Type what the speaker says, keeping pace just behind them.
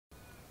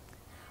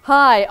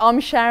Hi,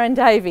 I'm Sharon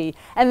Davey,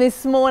 and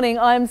this morning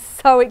I'm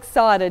so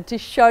excited to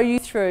show you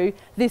through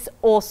this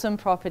awesome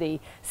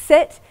property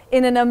set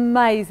in an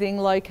amazing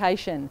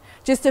location.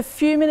 Just a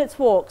few minutes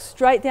walk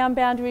straight down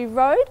Boundary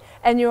Road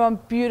and you're on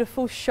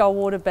beautiful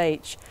Shoalwater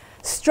Beach.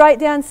 Straight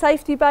down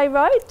Safety Bay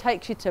Road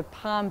takes you to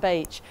Palm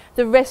Beach,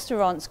 the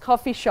restaurants,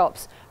 coffee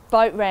shops,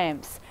 boat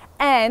ramps,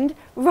 and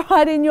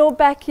right in your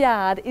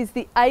backyard is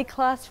the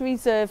A-Class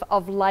Reserve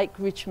of Lake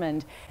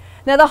Richmond.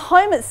 Now the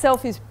home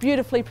itself is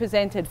beautifully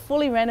presented,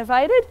 fully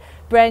renovated,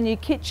 brand new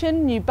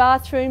kitchen, new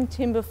bathroom,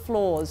 timber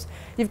floors.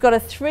 You've got a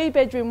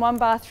 3-bedroom,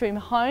 1-bathroom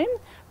home,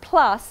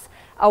 plus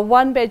a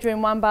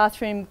 1-bedroom,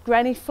 1-bathroom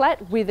granny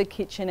flat with a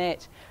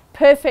kitchenette.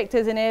 Perfect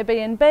as an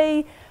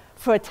Airbnb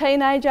for a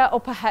teenager or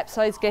perhaps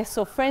those guests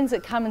or friends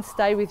that come and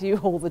stay with you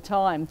all the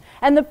time.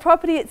 And the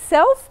property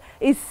itself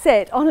is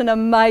set on an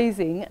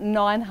amazing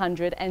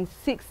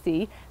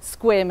 960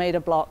 square metre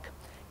block.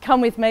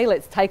 Come with me,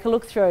 let's take a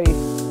look through.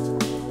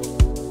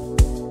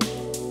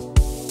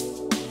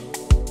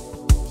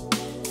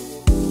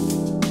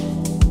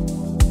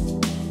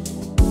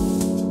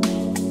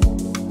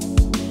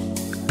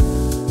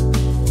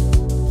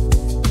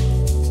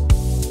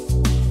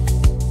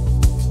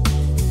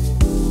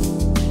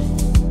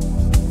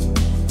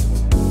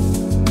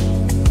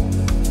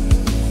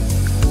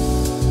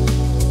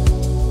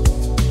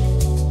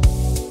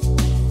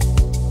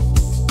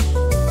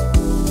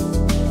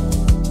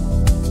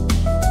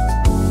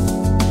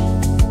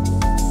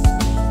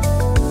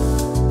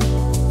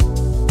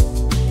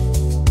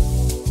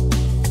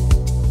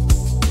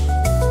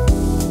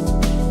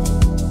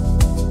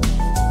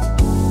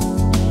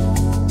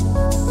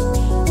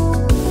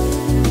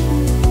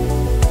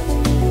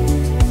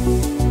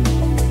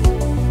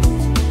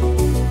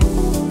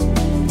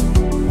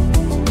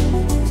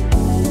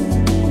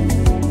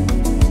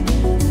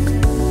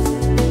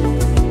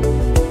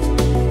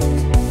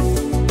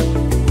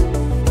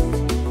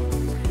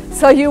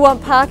 So you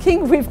want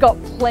parking? We've got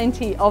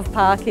plenty of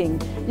parking.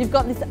 You've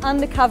got this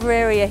undercover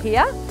area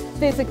here.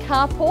 There's a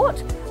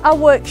carport, a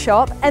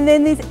workshop, and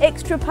then there's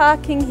extra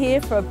parking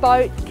here for a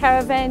boat,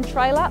 caravan,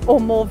 trailer,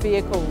 or more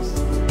vehicles.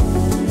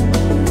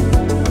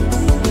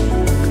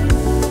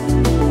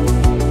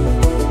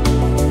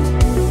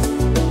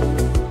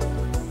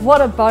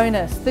 What a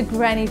bonus, the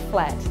granny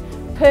flat.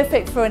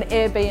 Perfect for an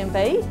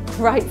Airbnb,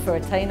 great for a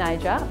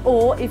teenager,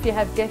 or if you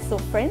have guests or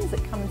friends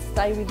that come and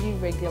stay with you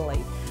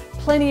regularly.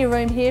 Plenty of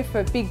room here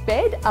for a big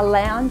bed, a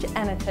lounge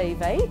and a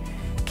TV.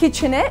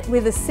 Kitchenette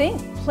with a sink,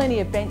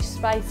 plenty of bench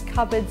space,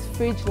 cupboards,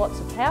 fridge,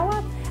 lots of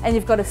power, and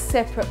you've got a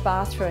separate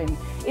bathroom.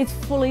 It's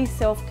fully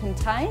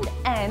self-contained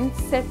and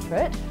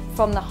separate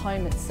from the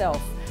home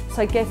itself,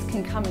 so guests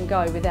can come and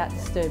go without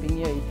disturbing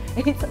you.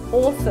 It's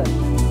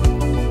awesome.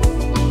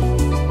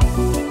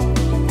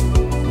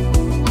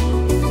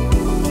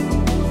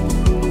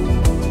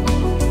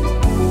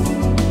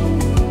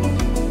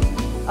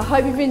 I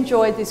hope you've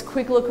enjoyed this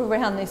quick look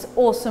around this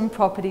awesome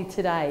property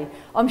today.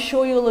 I'm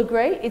sure you'll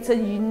agree it's a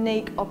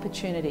unique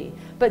opportunity,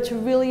 but to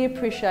really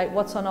appreciate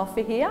what's on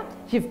offer here,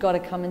 you've got to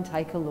come and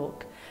take a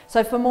look.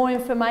 So for more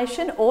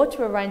information or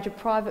to arrange a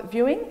private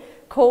viewing,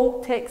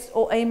 call, text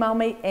or email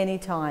me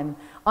anytime.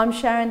 I'm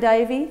Sharon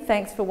Davey,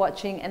 thanks for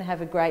watching and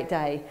have a great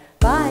day.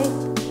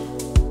 Bye.